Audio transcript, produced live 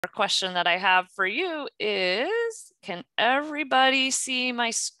Question that I have for you is, can everybody see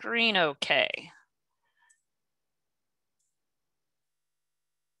my screen okay?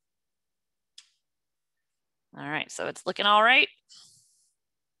 All right, so it's looking all right.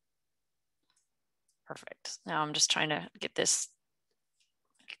 Perfect. Now I'm just trying to get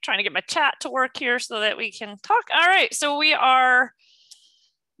my chat to work here so that we can talk. All right, so we are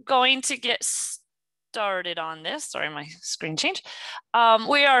going to get started on this. Sorry, my screen changed.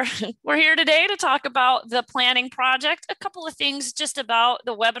 We're here today to talk about the planning project. A couple of things just about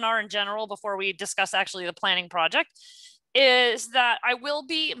the webinar in general before we discuss actually the planning project is that I will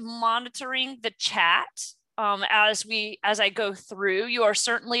be monitoring the chat as I go through. You are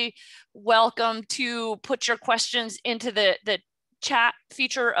certainly welcome to put your questions into the chat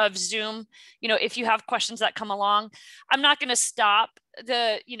feature of Zoom. You know, if you have questions that come along, I'm not going to stop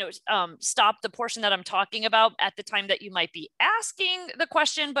stop the portion that I'm talking about at the time that you might be asking the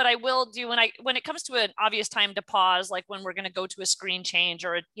question, but I will do when it comes to an obvious time to pause, like when we're going to go to a screen change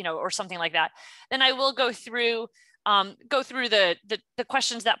or something like that, then I will go through the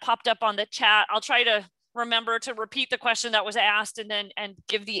questions that popped up on the chat. I'll try to remember to repeat the question that was asked and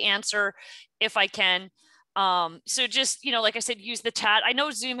give the answer if I can. So just, like I said, use the chat. I know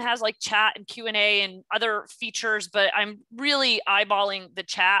Zoom has like chat and Q&A and other features, but I'm really eyeballing the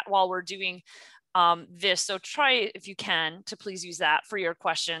chat while we're doing this. So try, if you can, to please use that for your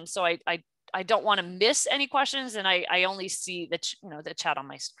questions. So I don't want to miss any questions, and I only see the chat on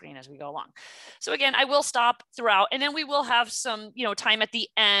my screen as we go along. So again, I will stop throughout, and then we will have some time at the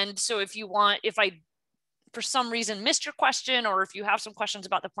end. So if I for some reason missed your question, or if you have some questions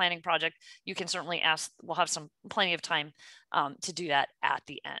about the planning project, you can certainly ask. We'll have plenty of time to do that at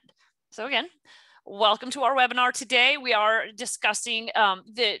the end. So again, welcome to our webinar today. We are discussing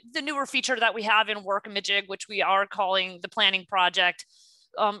the newer feature that we have in Workamajig, which we are calling the planning project.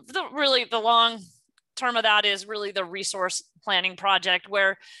 The long term of that is really the resource planning project,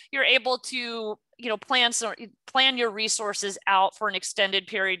 where you're able to plan your resources out for an extended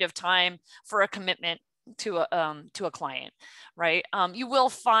period of time for a commitment to a client, right? You will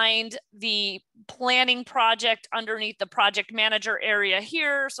find the planning project underneath the project manager area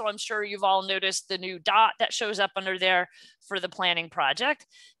here. So I'm sure you've all noticed the new dot that shows up under there for the planning project.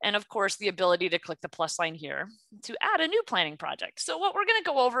 And of course, the ability to click the plus sign here to add a new planning project. So what we're going to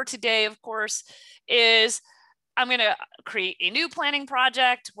go over today, of course, is I'm going to create a new planning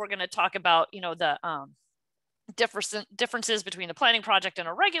project. We're going to talk about, the differences between the planning project and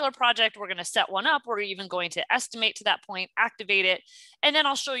a regular project. We're going to set one up. We're even going to estimate to that point, activate it, and then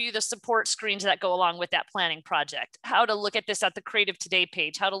I'll show you the support screens that go along with that planning project, how to look at this at the Creative Today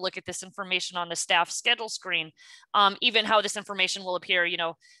page, how to look at this information on the staff schedule screen, even how this information will appear,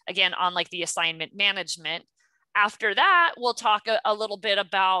 again, on like the assignment management. After that, we'll talk a little bit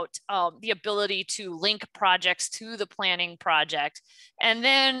about the ability to link projects to the planning project. And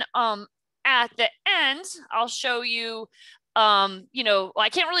then at the end, I'll show you, I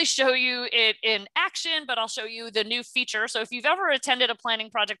can't really show you it in action, but I'll show you the new feature. So if you've ever attended a planning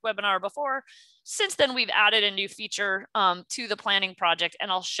project webinar before, since then we've added a new feature to the planning project,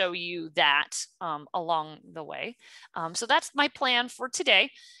 and I'll show you that along the way. So that's my plan for today.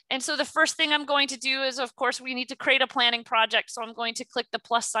 And so the first thing I'm going to do is, of course, we need to create a planning project. So I'm going to click the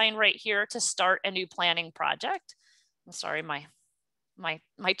plus sign right here to start a new planning project. I'm sorry, my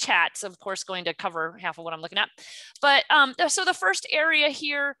chat's of course going to cover half of what I'm looking at. But so the first area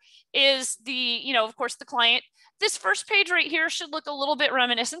here is of course, the client. This first page right here should look a little bit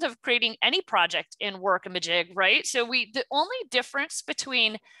reminiscent of creating any project in Workamajig, right? So the only difference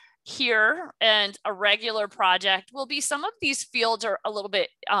between here and a regular project will be some of these fields are a little bit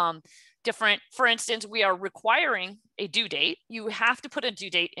different. For instance, we are requiring a due date. You have to put a due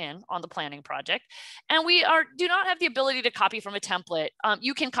date in on the planning project. And we do not have the ability to copy from a template.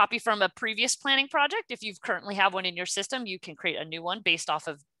 You can copy from a previous planning project. If you currently have one in your system, you can create a new one based off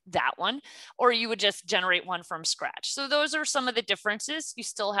of that one, or you would just generate one from scratch. So those are some of the differences. You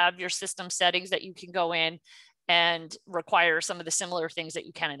still have your system settings that you can go in and require some of the similar things that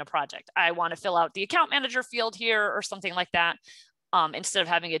you can in a project. I want to fill out the account manager field here or something like that. Instead of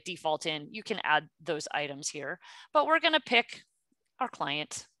having it default in, you can add those items here. But we're going to pick our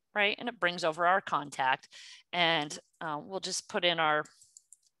client, right? And it brings over our contact. And we'll just put in our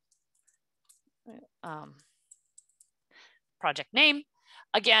project name.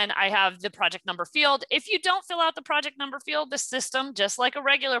 Again, I have the project number field. If you don't fill out the project number field, the system, just like a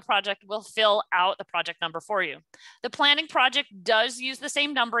regular project, will fill out the project number for you. The planning project does use the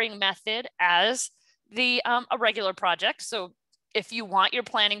same numbering method as a regular project. So if you want your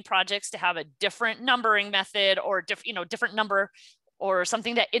planning projects to have a different numbering method or different number or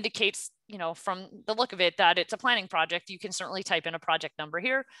something that indicates, you know, from the look of it that it's a planning project, you can certainly type in a project number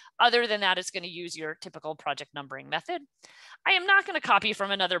here. Other than that, it's going to use your typical project numbering method. I am not going to copy from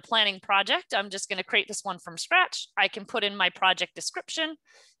another planning project. I'm just going to create this one from scratch. I can put in my project description,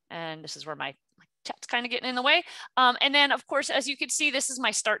 and this is where my chat's kind of getting in the way. And then, of course, as you can see, this is my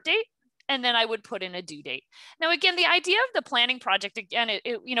start date. And then I would put in a due date. Now, again, the idea of the planning project, again,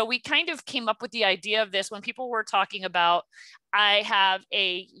 you know, we kind of came up with the idea of this when people were talking about, I have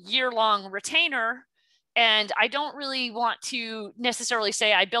a year-long retainer and I don't really want to necessarily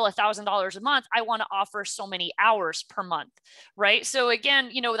say I bill $1,000 a month. I want to offer so many hours per month, right? So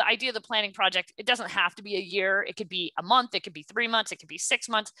again, you know, the idea of the planning project, it doesn't have to be a year. It could be a month. It could be 3 months. It could be 6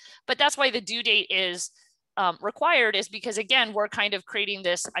 months. But that's why the due date is required, is because, again, we're kind of creating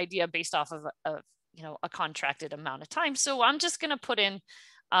this idea based off of you know, a contracted amount of time. So I'm just going to put in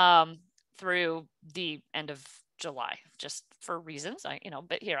through the end of July, just for reasons, you know,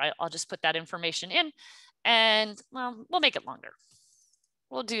 but here I'll just put that information in, and well, we'll make it longer.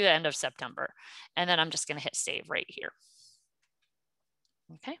 We'll do the end of September, and then I'm just going to hit save right here.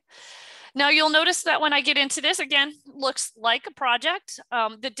 Okay. Now you'll notice that when I get into this, again, looks like a project.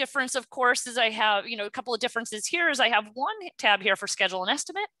 The difference, of course, is I have, you know, a couple of differences here is I have one tab here for schedule and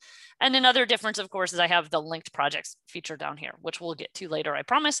estimate. And another difference, of course, is I have the linked projects feature down here, which we'll get to later, I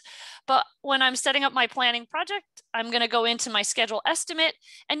promise. But when I'm setting up my planning project, I'm going to go into my schedule estimate,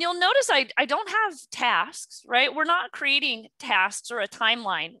 and you'll notice I don't have tasks, right? We're not creating tasks or a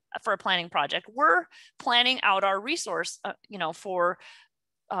timeline for a planning project. We're planning out our resource, you know, for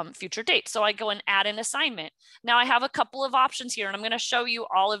future dates. So I go and add an assignment. Now I have a couple of options here, and I'm going to show you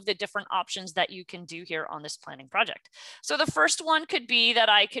all of the different options that you can do here on this planning project. So the first one could be that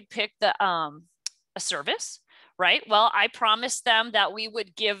I could pick the a service, right? Well, I promised them that we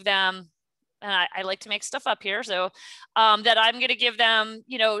would give them, and I like to make stuff up here, so that I'm going to give them,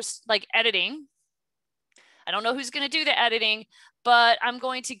 you know, like editing. I don't know who's going to do the editing, but I'm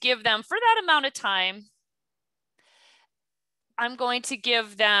going to give them, for that amount of time, I'm going to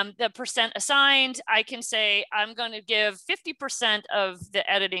give them the percent assigned. I can say I'm going to give 50% of the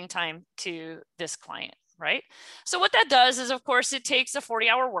editing time to this client, right? So what that does is, of course, it takes a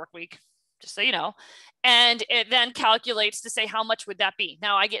 40-hour work week, just so you know, and it then calculates to say how much would that be.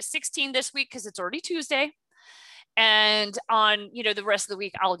 Now I get 16 this week because it's already Tuesday, and on, you know, the rest of the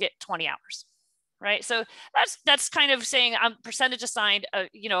week I'll get 20 hours. Right. So that's kind of saying I'm percentage assigned,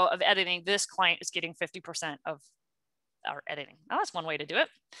 you know, of editing. This client is getting 50% of our editing. Now, that's one way to do it.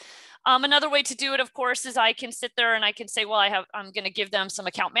 Another way to do it, of course, is I can sit there and I can say, well, I'm going to give them some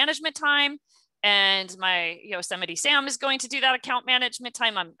account management time, and my Yosemite Sam is going to do that account management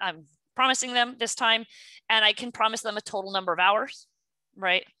time. I'm promising them this time, and I can promise them a total number of hours,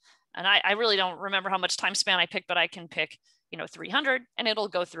 right? And I really don't remember how much time span I picked, but I can pick, you know, 300, and it'll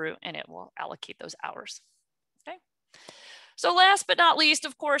go through and it will allocate those hours. Okay. So last but not least,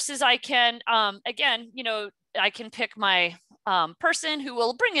 of course, is I can, again, you know, I can pick my person who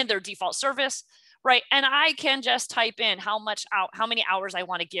will bring in their default service, right? And I can just type in how many hours I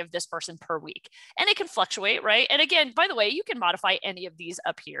want to give this person per week. And it can fluctuate, right? And again, by the way, you can modify any of these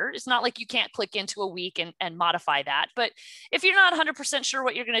up here. It's not like you can't click into a week and modify that. But if you're not 100% sure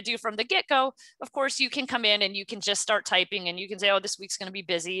what you're going to do from the get-go, of course, you can come in and you can just start typing, and you can say, oh, this week's going to be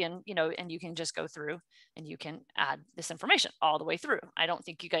busy. And, you know, and you can just go through and you can add this information all the way through. I don't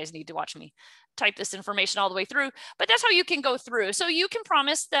think you guys need to watch me type this information all the way through, but that's how you can go through. So you can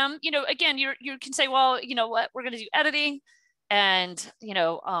promise them, you know, again, you can say, well, you know what, we're going to do editing, and, you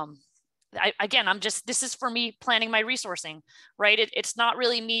know, this is for me planning my resourcing, right? It's not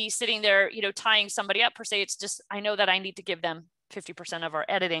really me sitting there, you know, tying somebody up per se. It's just, I know that I need to give them 50% of our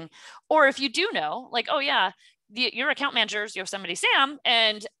editing. Or if you do know, like, oh yeah, your account manager's Yosemite Sam,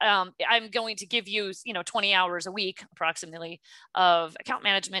 and I'm going to give you, you know, 20 hours a week approximately of account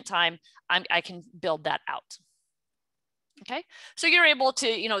management time, I can build that out. Okay, so you're able to,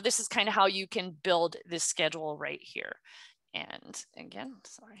 you know, this is kind of how you can build this schedule right here. And again,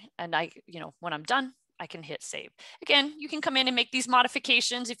 sorry, and you know, when I'm done, I can hit save. Again, you can come in and make these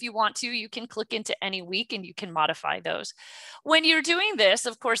modifications if you want to. You can click into any week and you can modify those. When you're doing this,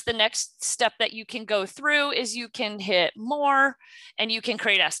 of course, the next step that you can go through is you can hit more and you can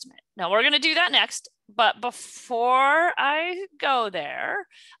create estimate. Now we're going to do that next. But before I go there,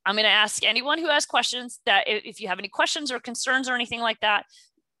 I'm going to ask anyone who has questions that if you have any questions or concerns or anything like that,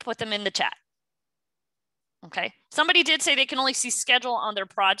 put them in the chat. Okay. Somebody did say they can only see schedule on their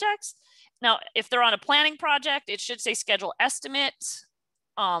projects. Now, if they're on a planning project, it should say schedule estimate.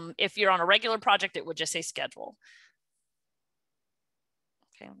 If you're on a regular project, it would just say schedule.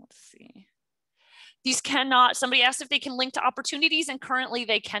 Okay, let's see. These cannot, somebody asked if they can link to opportunities, and currently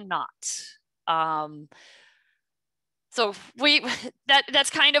they cannot. So that's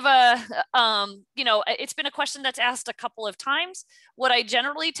kind of a, you know, it's been a question that's asked a couple of times. What I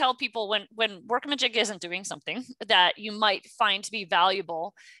generally tell people when Workamajig isn't doing something that you might find to be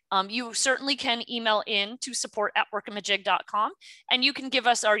valuable, you certainly can email in to support@workamajig.com, and you can give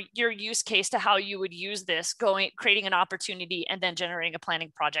us your use case to how you would use this, creating an opportunity and then generating a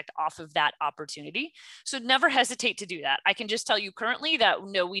planning project off of that opportunity. So never hesitate to do that. I can just tell you currently that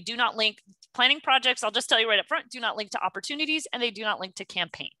no, we do not link planning projects. I'll just tell you right up front, do not link to opportunities, and they do not link to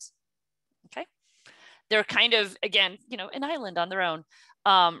campaigns. Okay. They're kind of, again, you know, an island on their own,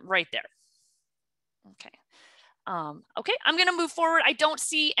 right there. Okay. Okay, I'm going to move forward. I don't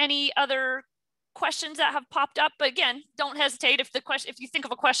see any other questions that have popped up, but again, don't hesitate. If you think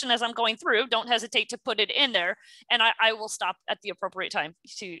of a question as I'm going through, don't hesitate to put it in there, and I will stop at the appropriate time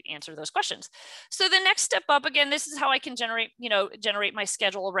to answer those questions. So the next step up, again, this is how I can generate my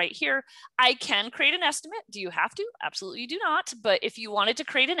schedule right here. I can create an estimate. Do you have to? Absolutely, you do not. But if you wanted to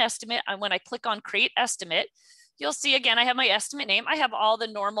create an estimate, when I click on Create Estimate, you'll see, again, I have my estimate name. I have all the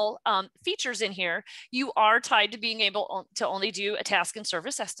normal features in here. You are tied to being able to only do a task and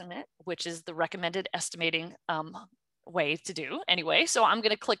service estimate, which is the recommended estimating way to do anyway. So I'm going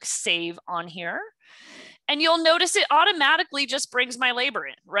to click Save on here. And you'll notice it automatically just brings my labor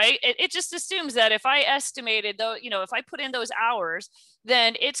in, right? It just assumes that if I estimated, though, you know, if I put in those hours,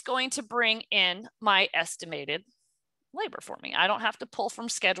 then it's going to bring in my estimated labor for me. I don't have to pull from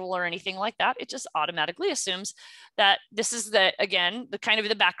schedule or anything like that. It just automatically assumes that this is again, the kind of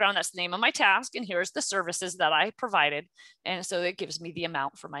the background, that's the name of my task, and here's the services that I provided. And so it gives me the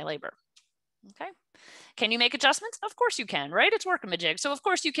amount for my labor. Okay. Can you make adjustments? Of course you can, right? It's Workamajig. So of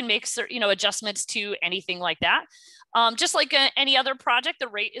course you can make adjustments to anything like that. Just like any other project, the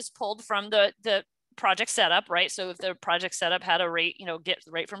rate is pulled from the project setup, right? So if the project setup had a rate, get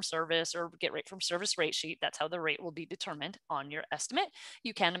the rate from service or get rate from service rate sheet, that's how the rate will be determined on your estimate.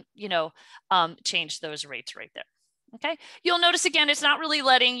 You can, change those rates right there. Okay. You'll notice again, it's not really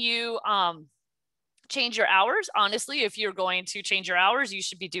letting you change your hours. Honestly, if you're going to change your hours, you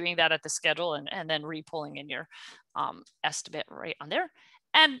should be doing that at the schedule and then re-pulling in your estimate right on there.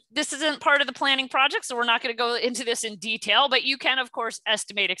 And this isn't part of the planning project, so we're not going to go into this in detail, but you can, of course,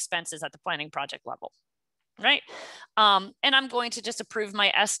 estimate expenses at the planning project level, right? And I'm going to just approve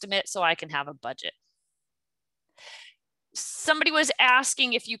my estimate so I can have a budget. Somebody was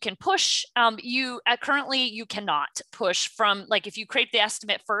asking if you can push. Currently, you cannot push from, like, if you create the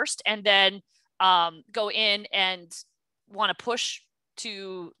estimate first and then go in and want to push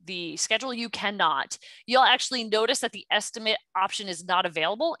to the schedule, you cannot. You'll actually notice that the estimate option is not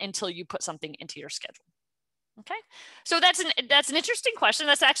available until you put something into your schedule. Okay, so that's an interesting question.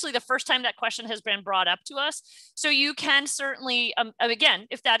 That's actually the first time that question has been brought up to us. So you can certainly, again,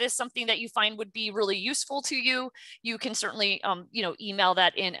 if that is something that you find would be really useful to you, you can certainly, email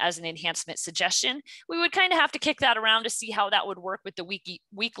that in as an enhancement suggestion. We would kind of have to kick that around to see how that would work with the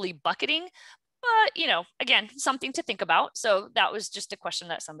weekly bucketing. But, again, something to think about. So that was just a question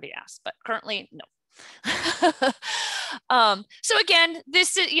that somebody asked, but currently, no. So again,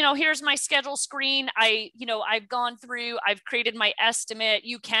 this is, here's my schedule screen. I've gone through, I've created my estimate.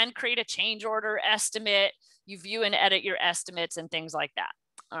 You can create a change order estimate. You view and edit your estimates and things like that.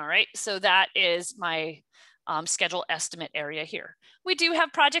 All right. So that is my schedule estimate area here. We do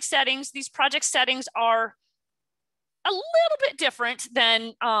have project settings. These project settings are a little bit different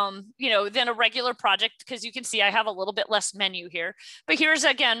than, than a regular project, because you can see I have a little bit less menu here. But here's,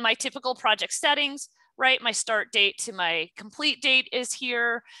 again, my typical project settings, right? My start date to my complete date is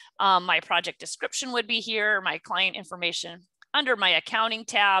here. My project description would be here. My client information under my accounting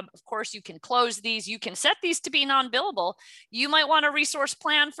tab. Of course, you can close these. You can set these to be non-billable. You might want a resource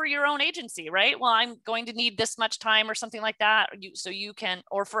plan for your own agency, right? Well, I'm going to need this much time or something like that. So you can,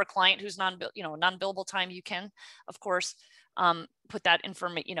 or for a client who's non-billable time, you can, of course, put that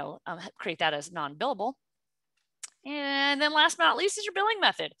information, create that as non-billable. And then last but not least is your billing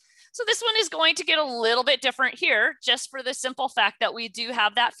method. So this one is going to get a little bit different here, just for the simple fact that we do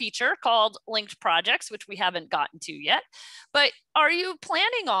have that feature called linked projects, which we haven't gotten to yet. But are you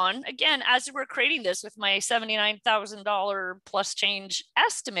planning on, again, as we're creating this with my $79,000 plus change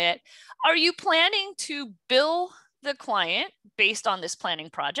estimate, are you planning to bill the client based on this planning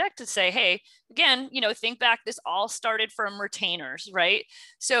project to say, hey, again, think back, this all started from retainers, right?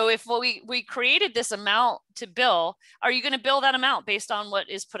 So if we created this amount to bill, are you going to bill that amount based on what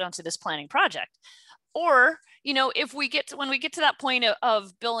is put onto this planning project? Or, if when we get to that point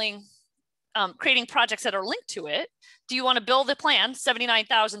of billing, creating projects that are linked to it, do you want to bill the plan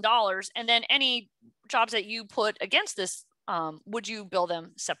 $79,000 and then any jobs that you put against this, would you bill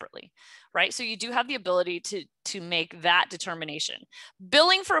them separately, right? So you do have the ability to make that determination.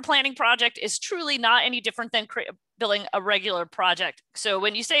 Billing for a planning project is truly not any different than billing a regular project. So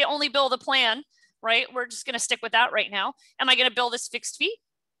when you say only bill the plan, right, we're just going to stick with that right now. Am I going to bill this fixed fee?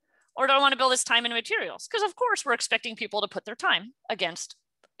 Or do I want to bill this time and materials? Because of course we're expecting people to put their time against,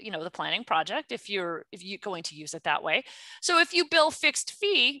 the planning project if you're going to use it that way. So if you bill fixed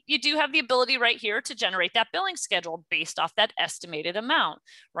fee, you do have the ability right here to generate that billing schedule based off that estimated amount,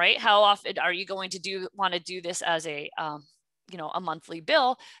 right? How often are you going to want to do this as a monthly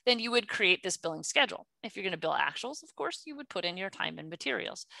bill? Then you would create this billing schedule. If you're going to bill actuals, of course, you would put in your time and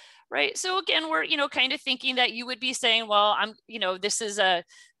materials, right? So again, we're, kind of thinking that you would be saying, well, this is a,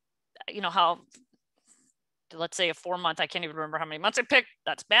 how, let's say a 4-month, I can't even remember how many months I picked.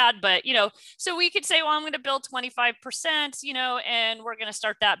 That's bad. But, so we could say, well, I'm going to bill 25%, and we're going to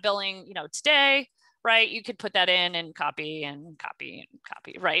start that billing, today, right? You could put that in and copy and copy and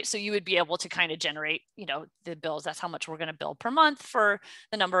copy, right? So you would be able to kind of generate, the bills. That's how much we're going to bill per month for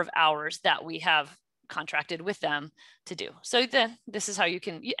the number of hours that we have contracted with them to do. So then this is how you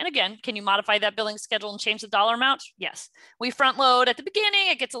can, and again, can you modify that billing schedule and change the dollar amount? Yes. We front load at the beginning,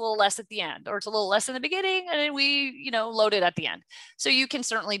 it gets a little less at the end, or it's a little less in the beginning and then we, load it at the end. So you can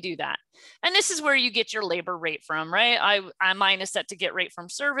certainly do that. And this is where you get your labor rate from, right? Mine is set to get rate from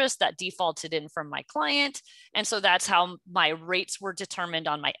service that defaulted in from my client. And so that's how my rates were determined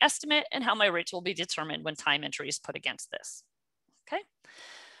on my estimate and how my rates will be determined when time entry is put against this. Okay.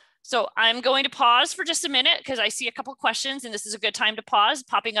 So I'm going to pause for just a minute because I see a couple of questions, and this is a good time to pause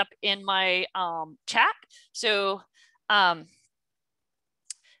popping up in my chat. So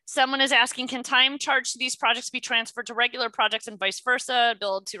someone is asking, can time charged to these projects be transferred to regular projects and vice versa,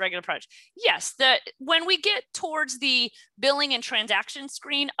 billed to regular projects? Yes, when we get towards the billing and transaction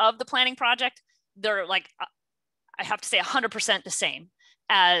screen of the planning project, they're like, I have to say 100% the same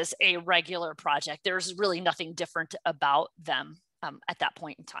as a regular project. There's really nothing different about them at that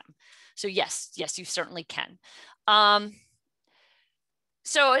point in time. So yes, you certainly can.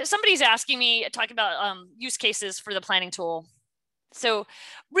 So somebody's asking me, talking about use cases for the planning tool. So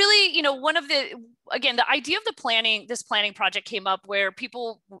really, one of the idea of this planning project came up where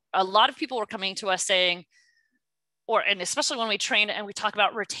a lot of people were coming to us saying, and especially when we train and we talk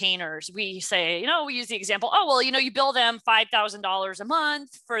about retainers, we say, we use the example, oh, well, you bill them $5,000 a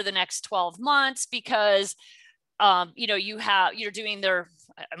month for the next 12 months because you're doing their,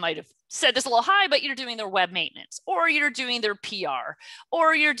 I might have said this a little high, but you're doing their web maintenance, or you're doing their PR,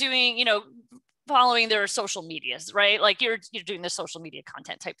 or you're doing, following their social medias, right? Like you're doing the social media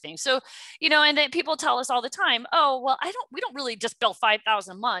content type thing. So, and then people tell us all the time, oh, well, we don't really just bill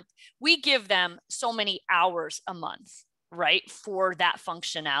 5,000 a month. We give them so many hours a month, right, for that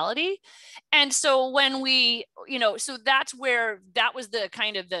functionality. And so when we, so that was the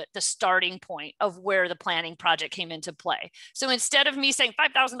kind of the starting point of where the planning project came into play. So instead of me saying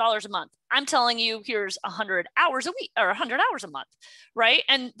 $5,000 a month, I'm telling you, here's 100 hours a week or 100 hours a month, right?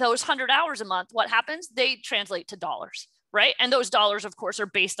 And those 100 hours a month, what happens? They translate to dollars, right? And those dollars, of course, are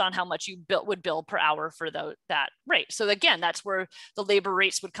based on how much you would bill per hour for that rate. So again, that's where the labor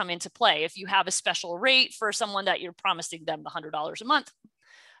rates would come into play. If you have a special rate for someone that you're promising them the $100 a month,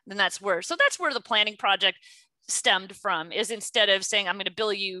 then that's where the planning project stemmed from, is instead of saying, I'm going to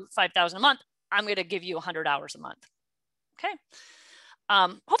bill you 5,000 a month, I'm going to give you 100 hours a month. Okay.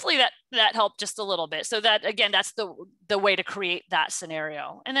 Hopefully that helped just a little bit. So that, again, that's the way to create that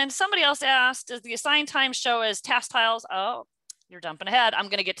scenario. And then somebody else asked, does the assigned time show as task tiles? Oh, you're jumping ahead. I'm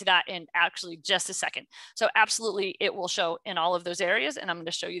going to get to that in actually just a second. So absolutely, it will show in all of those areas. And I'm going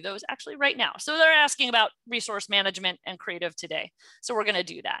to show you those actually right now. So they're asking about resource management and creative today. So we're going to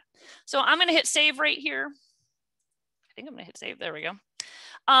do that. So I'm going to hit save right here. I think I'm going to hit save. There we go.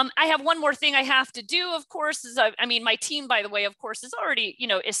 I have one more thing I have to do, of course, is my team, by the way, of course, is already,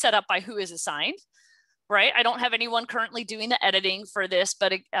 is set up by who is assigned, right? I don't have anyone currently doing the editing for this,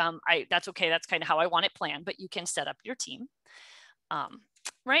 but that's okay. That's kind of how I want it planned, but you can set up your team,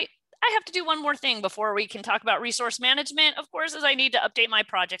 right? I have to do one more thing before we can talk about resource management, of course, is I need to update my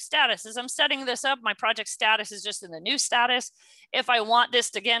project status. As I'm setting this up, my project status is just in the new status. If I want this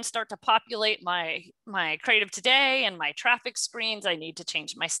to, again, start to populate my creative today and my traffic screens, I need to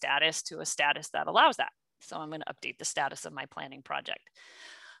change my status to a status that allows that. So I'm going to update the status of my planning project.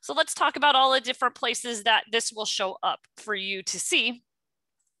 So let's talk about all the different places that this will show up for you to see.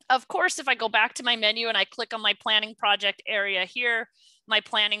 Of course, if I go back to my menu and I click on my planning project area here, my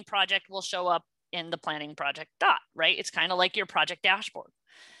planning project will show up in the planning project dot, right? It's kind of like your project dashboard.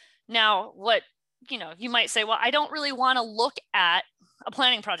 Now, what, you might say, well, I don't really want to look at a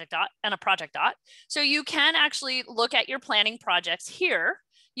planning project dot and a project dot. So you can actually look at your planning projects here.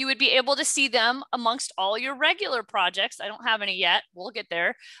 You would be able to see them amongst all your regular projects. I don't have any yet. We'll get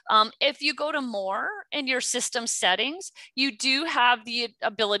there. If you go to more in your system settings, you do have the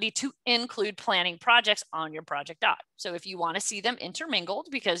ability to include planning projects on your project dot. So if you want to see them intermingled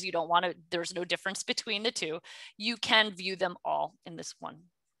because you don't want to, there's no difference between the two, you can view them all in this one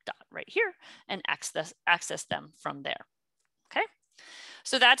dot right here and access them from there. Okay.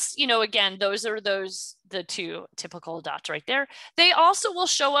 So that's, you know, again, those are the two typical dots right there. They also will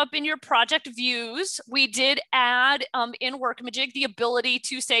show up in your project views. We did add in Workamajig the ability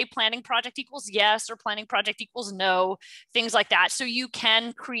to say planning project equals yes or planning project equals no, things like that. So you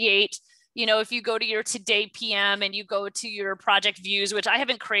can create, you know, if you go to your today PM and you go to your project views, which I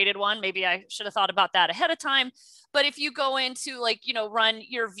haven't created one, maybe I should have thought about that ahead of time. But if you go into like, you know, run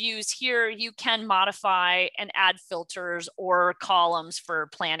your views here, you can modify and add filters or columns for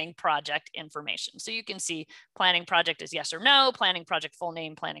planning project information. So you can see planning project is yes or no, planning project full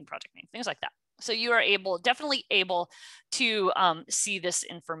name, planning project name, things like that. So you are definitely able to see this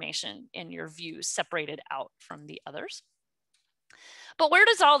information in your views separated out from the others. But where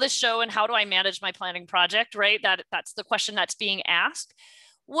does all this show and how do I manage my planning project, right? That's the question that's being asked.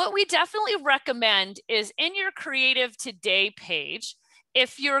 What we definitely recommend is in your Creative Today page,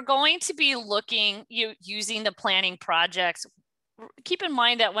 if you're going to be using the planning projects, keep in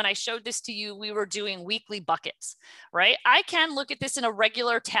mind that when I showed this to you, we were doing weekly buckets, right? I can look at this in a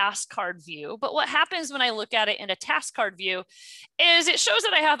regular task card view, but what happens when I look at it in a task card view is it shows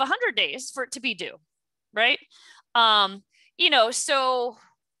that I have 100 days for it to be due, right? You know, so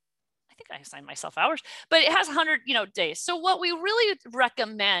I think I assigned myself hours, but it has 100, you know, days. So what we really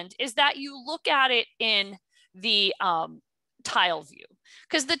recommend is that you look at it in the tile view,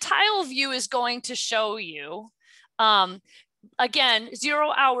 because the tile view is going to show you, again,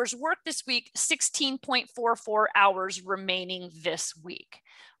 0 hours work this week, 16.44 hours remaining this week,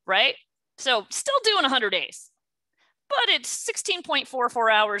 right? So still doing 100 days, but it's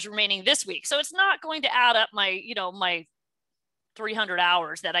 16.44 hours remaining this week. So it's not going to add up my, you know, my 300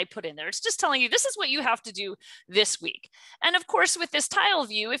 hours that I put in there. It's just telling you this is what you have to do this week. And of course, with this tile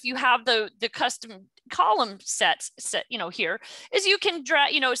view, if you have the custom column set, you know, here is you can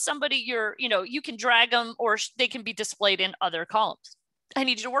drag, you know, you can drag them or they can be displayed in other columns. I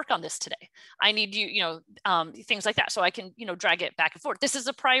need you to work on this today. I need you, you know, things like that. So I can, you know, drag it back and forth. This is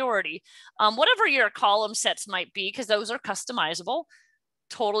a priority. Whatever your column sets might be, because those are customizable.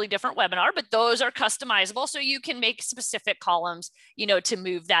 Totally different webinar, but those are customizable. So you can make specific columns, you know, to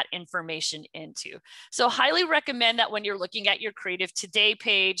move that information into. So highly recommend that when you're looking at your Creative Today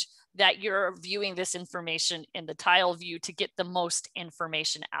page, that you're viewing this information in the tile view to get the most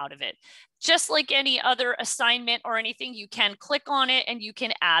information out of it. Just like any other assignment or anything, you can click on it and you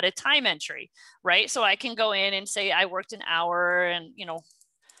can add a time entry, right? So I can go in and say I worked an hour and, you know,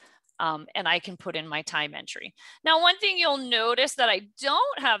 and I can put in my time entry. Now, one thing you'll notice that I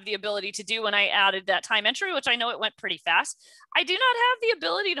don't have the ability to do when I added that time entry, which I know it went pretty fast, I do not have the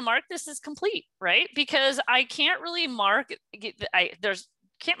ability to mark this as complete, right? Because I can't really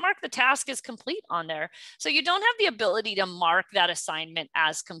can't mark the task as complete on there. So you don't have the ability to mark that assignment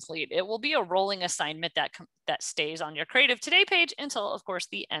as complete. It will be a rolling assignment that stays on your Creative Today page until, of course,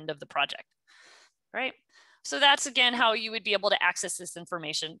 the end of the project, right? So that's, again, how you would be able to access this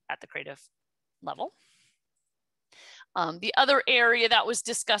information at the creative level. The other area that was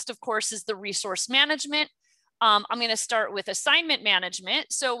discussed, of course, is the resource management. I'm going to start with assignment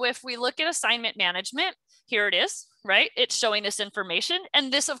management. So if we look at assignment management, here it is, right? It's showing this information.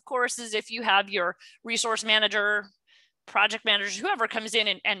 And this, of course, is if you have your resource manager, project managers, whoever comes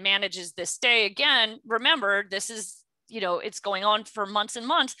in and manages this day. Again, remember, this is, you know, it's going on for months and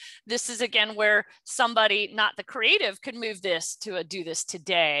months. This is, again, where somebody, not the creative, could move this to do this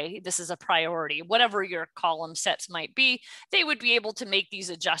today. This is a priority. Whatever your column sets might be, they would be able to make these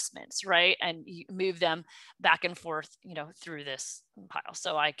adjustments, right? And move them back and forth, you know, through this pile.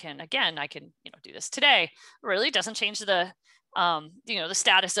 So I can, you know, do this today. Really doesn't change the, you know, the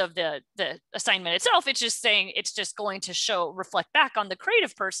status of the assignment itself. It's just saying, it's just going to reflect back on the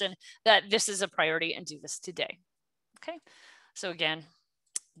creative person that this is a priority and do this today. Okay, so again,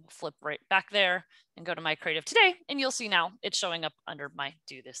 we'll flip right back there and go to my Creative Today, and you'll see now it's showing up under my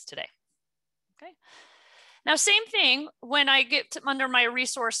Do This Today. Okay, now same thing when I get under my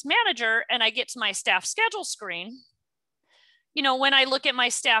Resource Manager and I get to my Staff Schedule screen. You know, when I look at my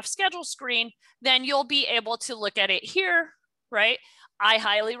Staff Schedule screen, then you'll be able to look at it here, right? I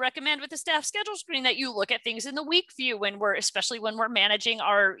highly recommend with the Staff Schedule screen that you look at things in the week view especially when we're managing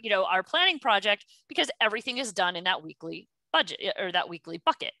our, you know, our planning project, because everything is done in that weekly budget or that weekly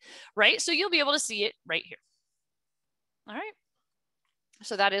bucket, right? So you'll be able to see it right here. All right.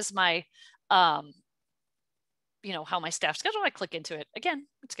 So that is my, you know, how my staff schedule, I click into it. Again,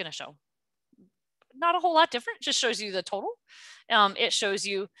 it's going to show not a whole lot different. It just shows you the total. It shows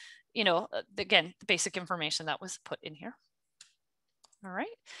you, you know, again, the basic information that was put in here. All right.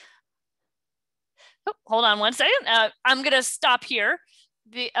 Oh, hold on one second. I'm going to stop here.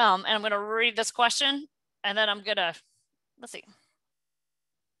 And I'm going to read this question, and then I'm going to, let's see.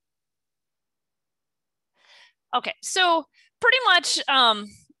 Okay, so pretty much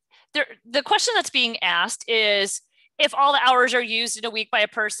the question that's being asked is, if all the hours are used in a week by a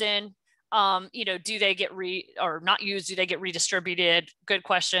person, you know, do they get or not used? Do they get redistributed? Good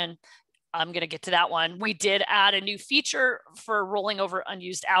question. I'm going to get to that one. We did add a new feature for rolling over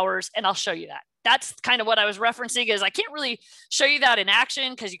unused hours, and I'll show you that. That's kind of what I was referencing, is I can't really show you that in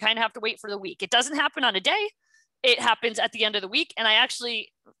action because you kind of have to wait for the week. It doesn't happen on a day. It happens at the end of the week. And I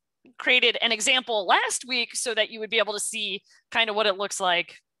actually created an example last week so that you would be able to see kind of what it looks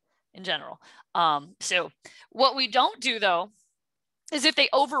like in general. So what we don't do though, is if they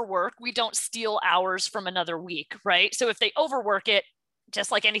overwork, we don't steal hours from another week, right? So if they overwork it,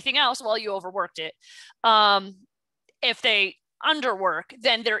 just like anything else, well, you overworked it. If they underwork,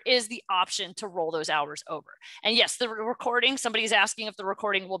 then there is the option to roll those hours over. And yes, the recording, somebody's asking if the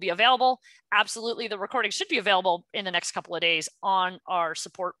recording will be available. Absolutely, the recording should be available in the next couple of days on our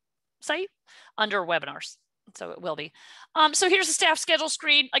support site under webinars. So it will be. So here's the staff schedule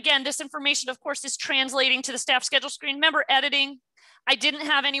screen. Again, this information, of course, is translating to the staff schedule screen. Remember, editing. I didn't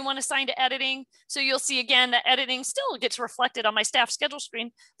have anyone assigned to editing. So you'll see again that editing still gets reflected on my staff schedule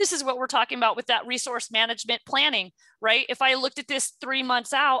screen. This is what we're talking about with that resource management planning, right? If I looked at this 3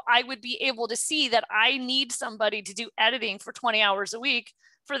 months out, I would be able to see that I need somebody to do editing for 20 hours a week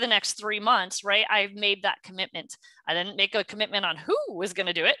for the next 3 months, right? I've made that commitment. I didn't make a commitment on who was going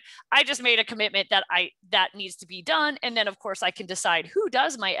to do it. I just made a commitment that that needs to be done. And then of course I can decide who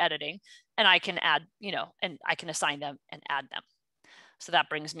does my editing, and I can add, you know, and I can assign them and add them. So that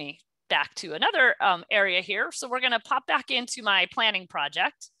brings me back to another area here. So we're going to pop back into my planning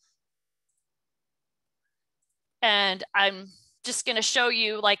project. And I'm just going to show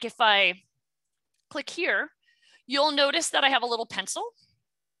you, like if I click here, you'll notice that I have a little pencil.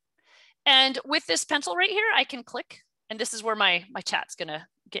 And with this pencil right here, I can click, and this is where my chat's going to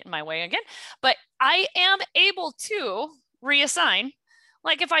get in my way again. But I am able to reassign.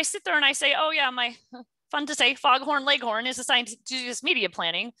 Like if I sit there and I say, oh yeah, my fun to say, Foghorn Leghorn is assigned to do this media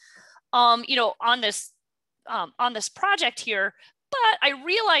planning, you know, on this project here, but I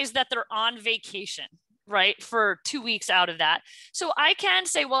realize that they're on vacation, right, for 2 weeks out of that. So I can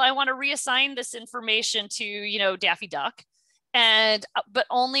say, well, I want to reassign this information to, you know, Daffy Duck, and but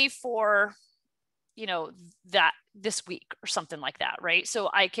only for, you know, this week or something like that, right? So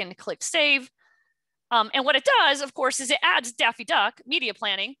I can click save. And what it does, of course, is it adds Daffy Duck media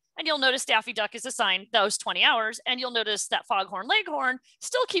planning, and you'll notice Daffy Duck is assigned those 20 hours, and you'll notice that Foghorn Leghorn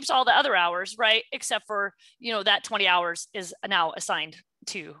still keeps all the other hours, right? Except for, you know, that 20 hours is now assigned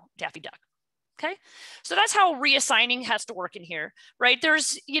to Daffy Duck. Okay, so that's how reassigning has to work in here, right?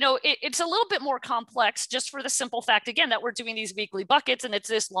 There's, you know, it's a little bit more complex just for the simple fact, again, that we're doing these weekly buckets and it's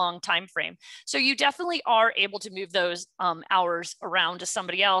this long time frame. So you definitely are able to move those hours around to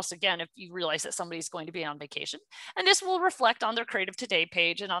somebody else, again, if you realize that somebody's going to be on vacation. And this will reflect on their Creative Today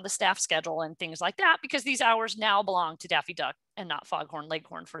page and on the staff schedule and things like that, because these hours now belong to Daffy Duck and not Foghorn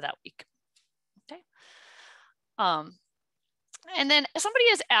Leghorn for that week. Okay. And then somebody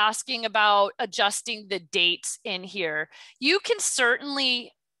is asking about adjusting the dates in here. You can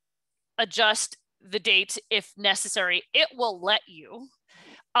certainly adjust the dates if necessary. It will let you.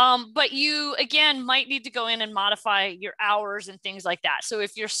 But you, again, might need to go in and modify your hours and things like that. So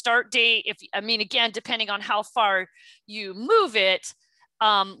if your start date, again, depending on how far you move it,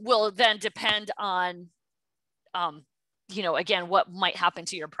 will then depend on, you know, again, what might happen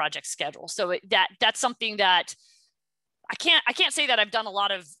to your project schedule. So that's something that I can't say that I've done a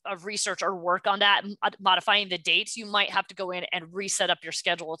lot of research or work on that, modifying the dates. You might have to go in and reset up your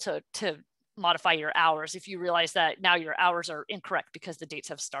schedule to modify your hours if you realize that now your hours are incorrect because the dates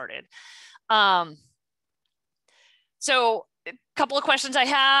have started. So a couple of questions I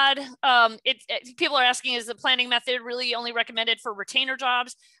had. People are asking, is the planning method really only recommended for retainer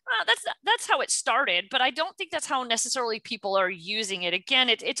jobs? That's how it started, but I don't think that's how necessarily people are using it. Again,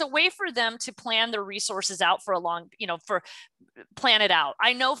 it's a way for them to plan their resources out for a long, you know, plan it out.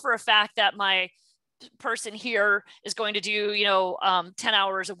 I know for a fact that my person here is going to do, you know, 10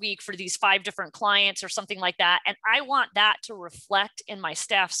 hours a week for these 5 different clients or something like that. And I want that to reflect in my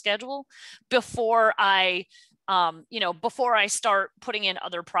staff schedule before I you know, before I start putting in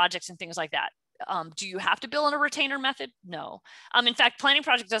other projects and things like that. Do you have to bill in a retainer method? No. In fact, planning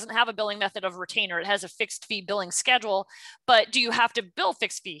project doesn't have a billing method of retainer. It has a fixed fee billing schedule, but do you have to bill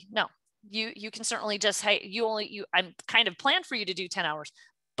fixed fee? No. You can certainly just, hey, I'm kind of planned for you to do 10 hours,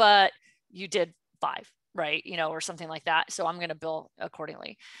 but you did 5, right? You know, or something like that. So I'm going to bill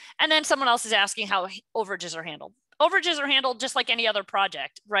accordingly. And then someone else is asking how overages are handled. Overages are handled just like any other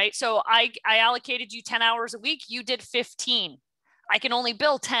project, right? So I allocated you 10 hours a week. You did 15. I can only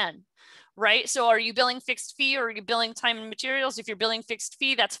bill 10. Right? So are you billing fixed fee or are you billing time and materials? If you're billing fixed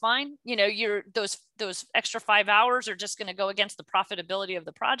fee, that's fine. You know, those extra 5 hours are just going to go against the profitability of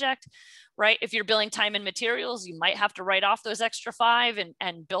the project, right? If you're billing time and materials, you might have to write off those extra 5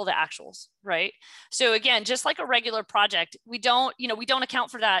 and bill the actuals, right? So again, just like a regular project, we don't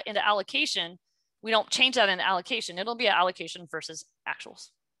account for that into allocation. We don't change that into allocation. It'll be an allocation versus actuals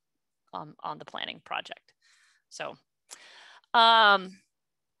on the planning project. So,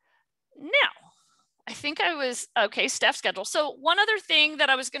 now, I think I was, okay, staff schedule. So one other thing that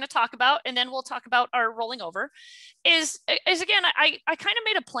I was going to talk about, and then we'll talk about our rolling over, is again, I kind of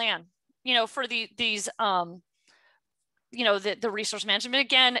made a plan, you know, for these, you know, the resource management.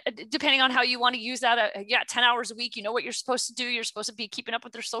 Again, depending on how you want to use that, yeah, 10 hours a week, you know what you're supposed to do. You're supposed to be keeping up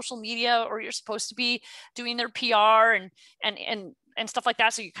with their social media, or you're supposed to be doing their PR and stuff like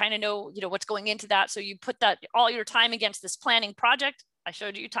that. So you kind of know, you know, what's going into that. So you put that all your time against this planning project. I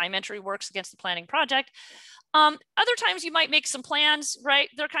showed you time entry works against the planning project. Other times you might make some plans, right?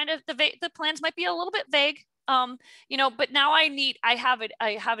 They're kind of, the plans might be a little bit vague, you know, but now I have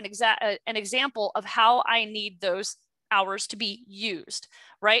an example of how I need those hours to be used,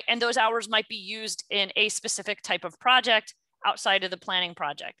 right? And those hours might be used in a specific type of project outside of the planning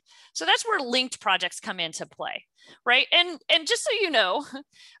project. So that's where linked projects come into play, right? And just so you know,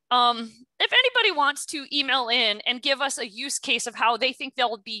 if anybody wants to email in and give us a use case of how they think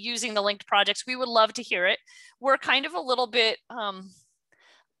they'll be using the linked projects, we would love to hear it. We're kind of a little bit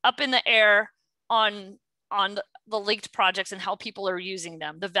up in the air on the linked projects and how people are using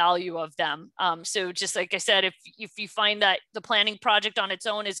them, the value of them. So just like I said, if you find that the planning project on its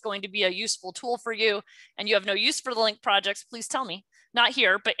own is going to be a useful tool for you and you have no use for the linked projects, please tell me. Not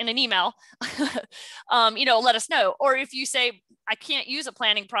here, but in an email, you know, let us know. Or if you say, I can't use a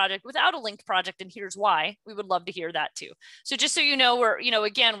planning project without a linked project and here's why, we would love to hear that too. So just so you know, we're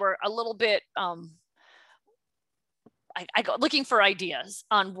a little bit, I go looking for ideas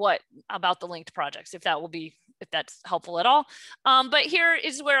on what about the linked projects, if that's helpful at all. But here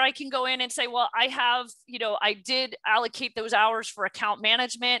is where I can go in and say, well, I have, you know, I did allocate those hours for account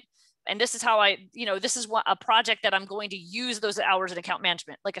management. And this is how this is what a project that I'm going to use those hours in account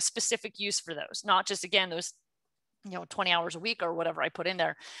management, like a specific use for those, not just, again, those, you know, 20 hours a week or whatever I put in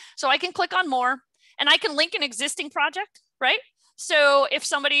there. So I can click on more and I can link an existing project, right? So if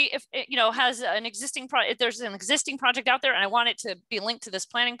somebody, you know, has an existing project, if there's an existing project out there and I want it to be linked to this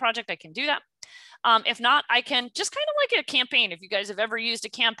planning project, I can do that. If not, I can just kind of like a campaign. If you guys have ever used a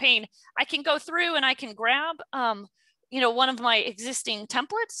campaign, I can go through and I can grab, you know, one of my existing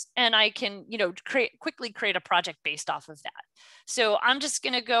templates and I can, you know, quickly create a project based off of that. So I'm just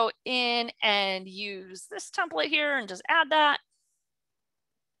going to go in and use this template here and just add that.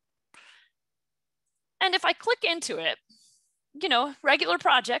 And if I click into it, you know, regular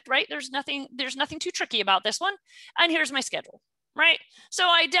project, right? There's nothing too tricky about this one. And here's my schedule, right? So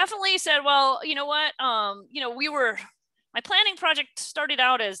I definitely said, well, you know what, you know, my planning project started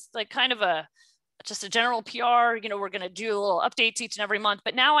out as like kind of just a general PR, you know, we're going to do little updates each and every month,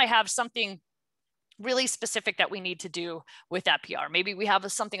 but now I have something really specific that we need to do with that PR. Maybe we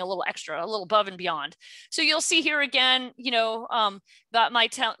have something a little extra, a little above and beyond. So you'll see here again, you know, that my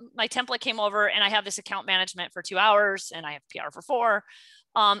template came over and I have this account management for 2 hours and I have PR for 4.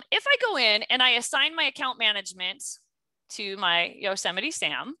 If I go in and I assign my account management to my Yosemite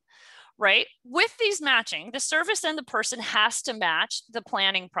Sam, right? With these matching, the service and the person has to match the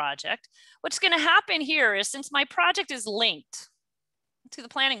planning project. What's going to happen here is since my project is linked to the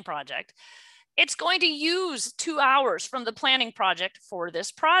planning project, it's going to use 2 hours from the planning project for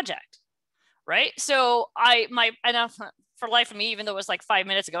this project, right? So for life of me, even though it was like 5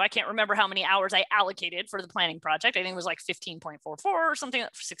 minutes ago, I can't remember how many hours I allocated for the planning project. I think it was like 15.44 or something,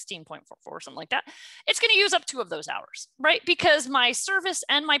 16.44 or something like that. It's going to use up 2 of those hours, right? Because my service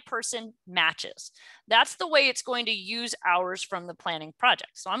and my person matches. That's the way it's going to use hours from the planning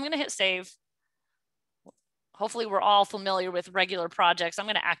project. So I'm going to hit save. Hopefully we're all familiar with regular projects. I'm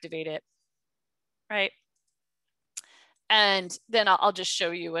going to activate it. Right. And then I'll just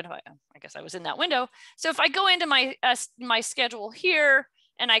show you what I guess I was in that window. So if I go into my schedule here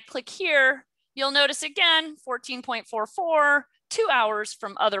and I click here, You'll notice again, 14.44, 2 hours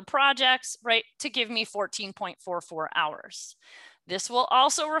from other projects, right, to give me 14.44 hours. This will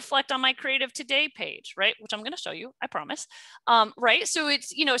also reflect on my Creative Today page, right, which I'm going to show you, I promise, right? So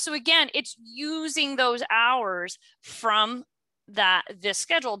it's, so again, it's using those hours from this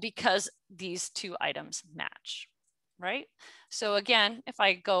schedule because these two items match, right? So again, if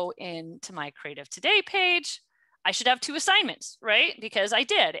I go into my Creative Today page, I should have 2 assignments, right? Because I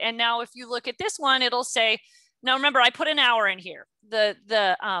did. And now if you look at this one, it'll say, now remember, I put an hour in here. The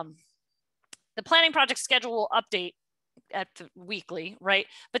planning project schedule will update at the weekly, right?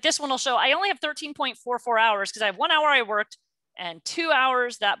 But this one will show I only have 13.44 hours because I have 1 hour I worked and 2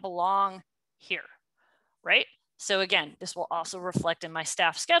 hours that belong here, right? So again, this will also reflect in my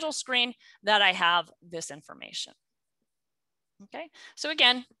staff schedule screen that I have this information. Okay, so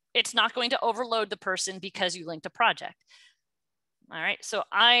again, it's not going to overload the person because you linked a project. All right, so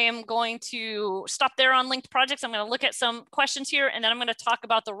I am going to stop there on linked projects. I'm going to look at some questions here, and then I'm going to talk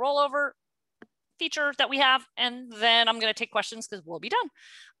about the rollover feature that we have, and then I'm going to take questions because we'll be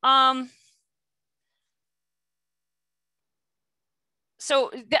done.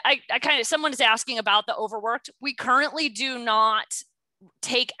 So someone is asking about the overworked. We currently do not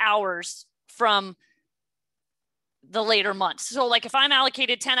take hours from the later months. So like if I'm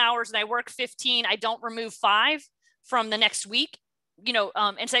allocated 10 hours and I work 15, I don't remove 5 from the next week,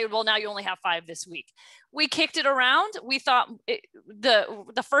 and say, well, now you only have 5 this week. We kicked it around. We thought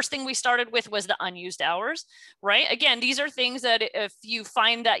the first thing we started with was the unused hours, right? Again, these are things that if you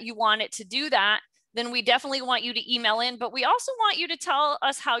find that you want it to do that, then we definitely want you to email in, but we also want you to tell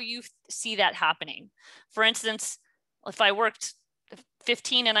us how you see that happening. For instance, if I worked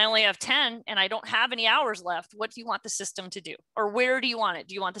 15 and I only have 10 and I don't have any hours left, what do you want the system to do? Or where do you want it?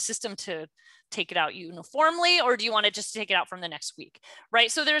 Do you want the system to take it out uniformly, or do you want it just to take it out from the next week,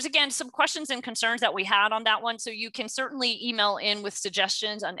 right? So there's, again, some questions and concerns that we had on that one. So you can certainly email in with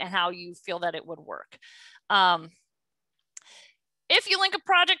suggestions on how you feel that it would work. If you link a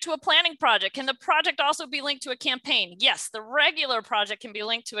project to a planning project, can the project also be linked to a campaign? Yes, the regular project can be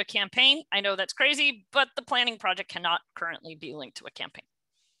linked to a campaign. I know that's crazy, but the planning project cannot currently be linked to a campaign.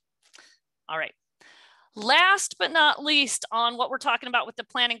 All right. Last but not least on what we're talking about with the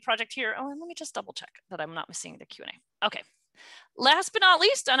planning project here. Oh, and let me just double check that I'm not missing the Q&A. Okay. Last but not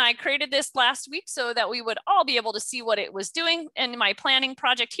least, and I created this last week so that we would all be able to see what it was doing. In my planning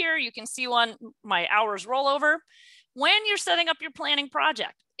project here, you can see my hours rollover. When you're setting up your planning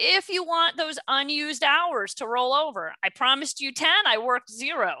project, if you want those unused hours to roll over, I promised you 10, I worked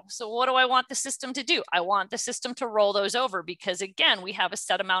 0. So what do I want the system to do? I want the system to roll those over because, again, we have a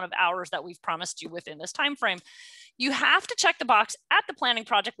set amount of hours that we've promised you within this time frame. You have to check the box at the planning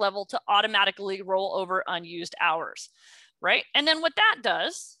project level to automatically roll over unused hours, right? And then what that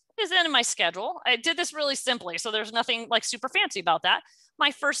does is then in my schedule, I did this really simply, so there's nothing like super fancy about that.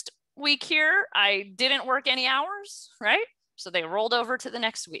 My first week here, I didn't work any hours, right? So they rolled over to the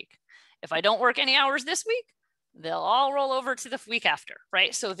next week. If I don't work any hours this week, they'll all roll over to the week after,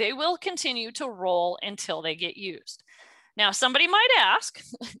 right? So they will continue to roll until they get used. Now, somebody might ask,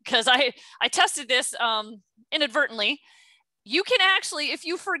 because I tested this inadvertently, you can actually, if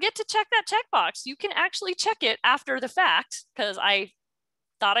you forget to check that checkbox, you can actually check it after the fact, because I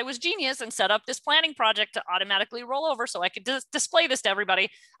thought I was genius and set up this planning project to automatically roll over so I could display this to everybody.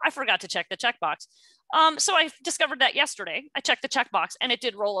 I forgot to check the checkbox. So I discovered that yesterday. I checked the checkbox and it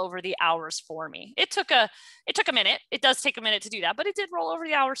did roll over the hours for me. It took a minute. It does take a minute to do that, but it did roll over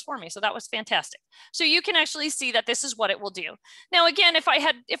the hours for me. So that was fantastic. So you can actually see that this is what it will do. Now, again, if I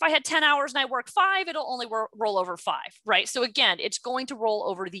had 10 hours and I work 5, it'll only roll over 5, right? So again, it's going to roll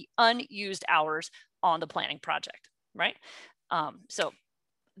over the unused hours on the planning project, right? So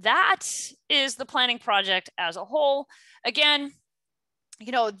that is the planning project as a whole. Again,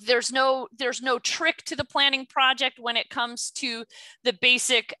 there's no trick to the planning project when it comes to the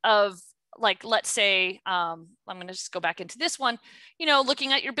basic of, like, let's say, I'm going to just go back into this one,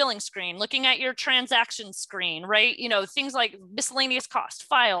 looking at your billing screen, looking at your transaction screen, right? Things like miscellaneous cost,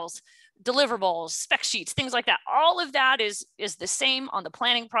 files, deliverables, spec sheets, things like that. All of that is the same on the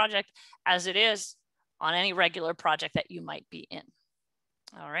planning project as it is on any regular project that you might be in.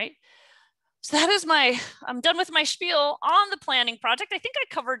 All right. So that is I'm done with my spiel on the planning project. I think I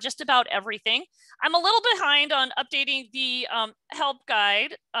covered just about everything. I'm a little behind on updating the help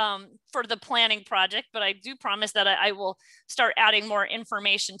guide for the planning project, but I do promise that I will start adding more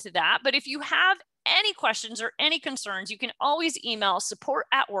information to that. But if you have any questions or any concerns, you can always email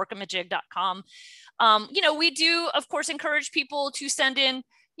support@workamajig.com. We do, of course, encourage people to send in,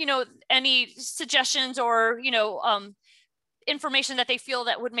 any suggestions or, information that they feel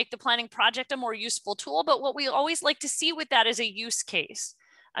that would make the planning project a more useful tool. But what we always like to see with that is a use case.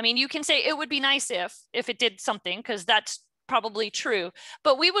 I mean, you can say it would be nice if it did something, because that's probably true,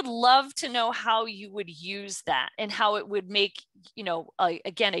 but we would love to know how you would use that and how it would make,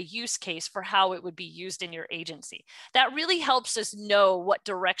 again, a use case for how it would be used in your agency. That really helps us know what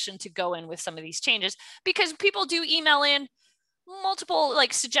direction to go in with some of these changes, because people do email in multiple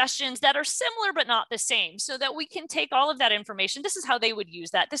suggestions that are similar but not the same, so that we can take all of that information. This is how they would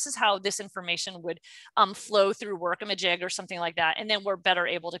use that. This is how this information would flow through Workamajig or something like that. And then we're better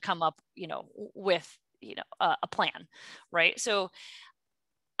able to come up, with a plan, right? So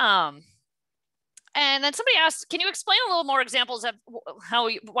and then somebody asked, can you explain a little more examples of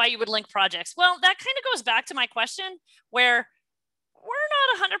why you would link projects? Well, that kind of goes back to my question, where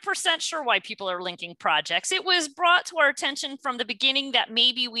we're not 100% sure why people are linking projects. It was brought to our attention from the beginning that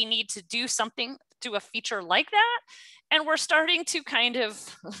maybe we need to do something, do a feature like that. And we're starting to kind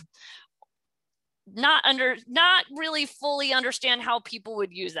of not really fully understand how people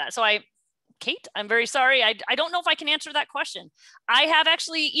would use that. So Kate, I'm very sorry. I don't know if I can answer that question. I have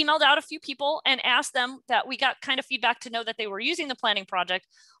actually emailed out a few people and asked them that we got kind of feedback to know that they were using the planning project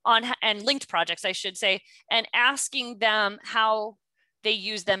and linked projects, I should say, and asking them how they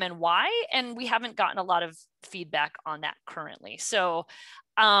use them and why. And we haven't gotten a lot of feedback on that currently. So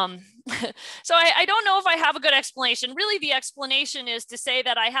so I don't know if I have a good explanation. Really, the explanation is to say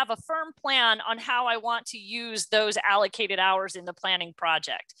that I have a firm plan on how I want to use those allocated hours in the planning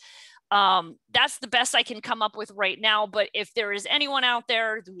project. That's the best I can come up with right now. But if there is anyone out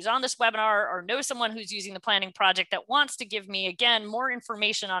there who's on this webinar or knows someone who's using the planning project that wants to give me, again, more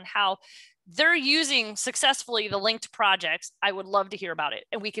information on how they're using successfully the linked projects, I would love to hear about it.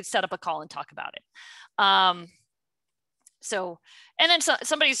 And we could set up a call and talk about it. And then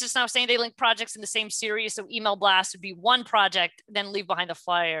somebody's just now saying they link projects in the same series. So email blast would be one project, then leave behind the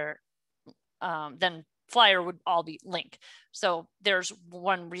flyer. Then flyer would all be linked. So there's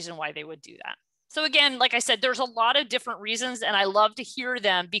one reason why they would do that. So again, like I said, there's a lot of different reasons, and I love to hear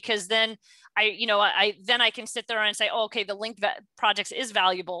them, because then I can sit there and say, oh, okay, the linked projects is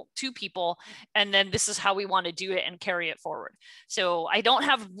valuable to people, and then this is how we want to do it and carry it forward. So I don't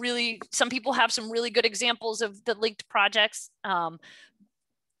have really, some people have some really good examples of the linked projects.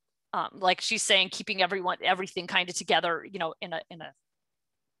 Like she's saying, keeping everything kind of together, in a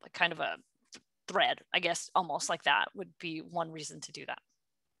kind of a thread, I guess, almost like that would be one reason to do that.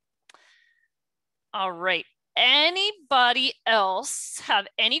 All right. Anybody else have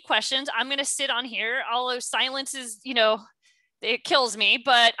any questions? I'm going to sit on here. Although silence is, it kills me,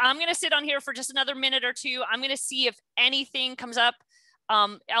 but I'm going to sit on here for just another minute or two. I'm going to see if anything comes up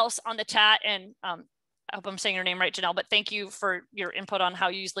else on the chat. And I hope I'm saying your name right, Janelle, but thank you for your input on how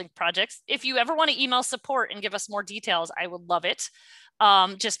you use linked projects. If you ever want to email support and give us more details, I would love it.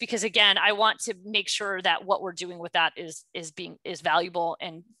 Just because, again, I want to make sure that what we're doing with that is valuable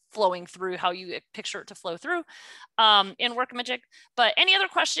and flowing through how you picture it to flow through in Workamajig. But any other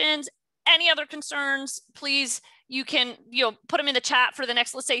questions, any other concerns, please, you can put them in the chat for the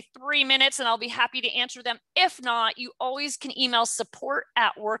next, let's say, 3 minutes, and I'll be happy to answer them. If not, you always can email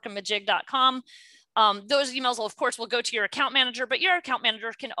support@workamajig.com. Those emails will, of course, will go to your account manager, but your account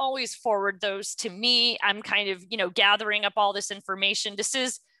manager can always forward those to me. I'm kind of, gathering up all this information. This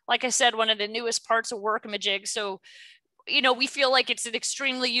is, like I said, one of the newest parts of Workamajig. So, we feel like it's an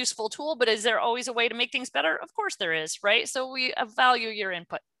extremely useful tool, but is there always a way to make things better? Of course there is, right? So we value your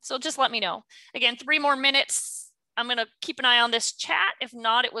input. So just let me know. Again, 3 more minutes. I'm going to keep an eye on this chat. If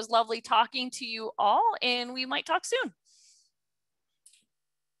not, it was lovely talking to you all, and we might talk soon.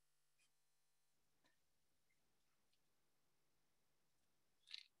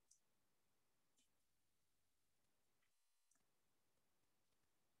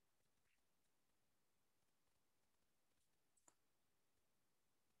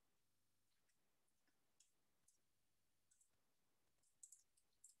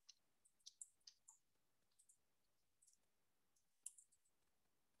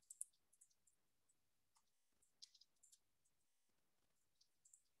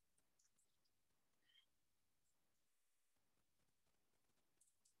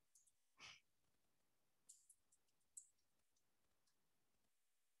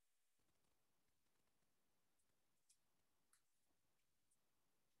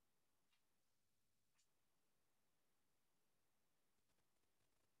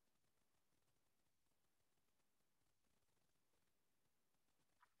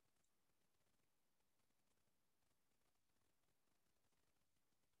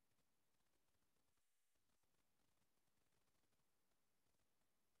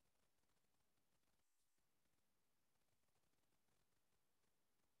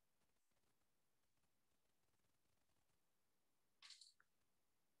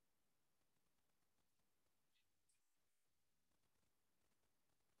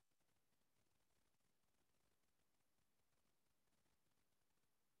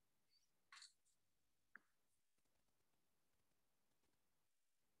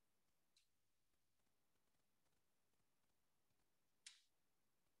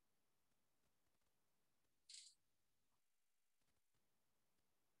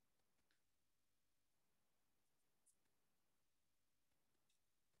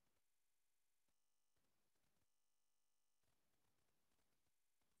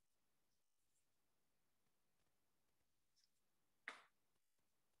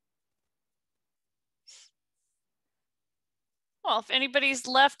 Well, if anybody's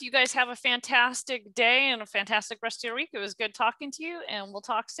left, you guys have a fantastic day and a fantastic rest of your week. It was good talking to you, and we'll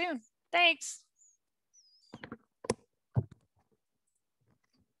talk soon. Thanks.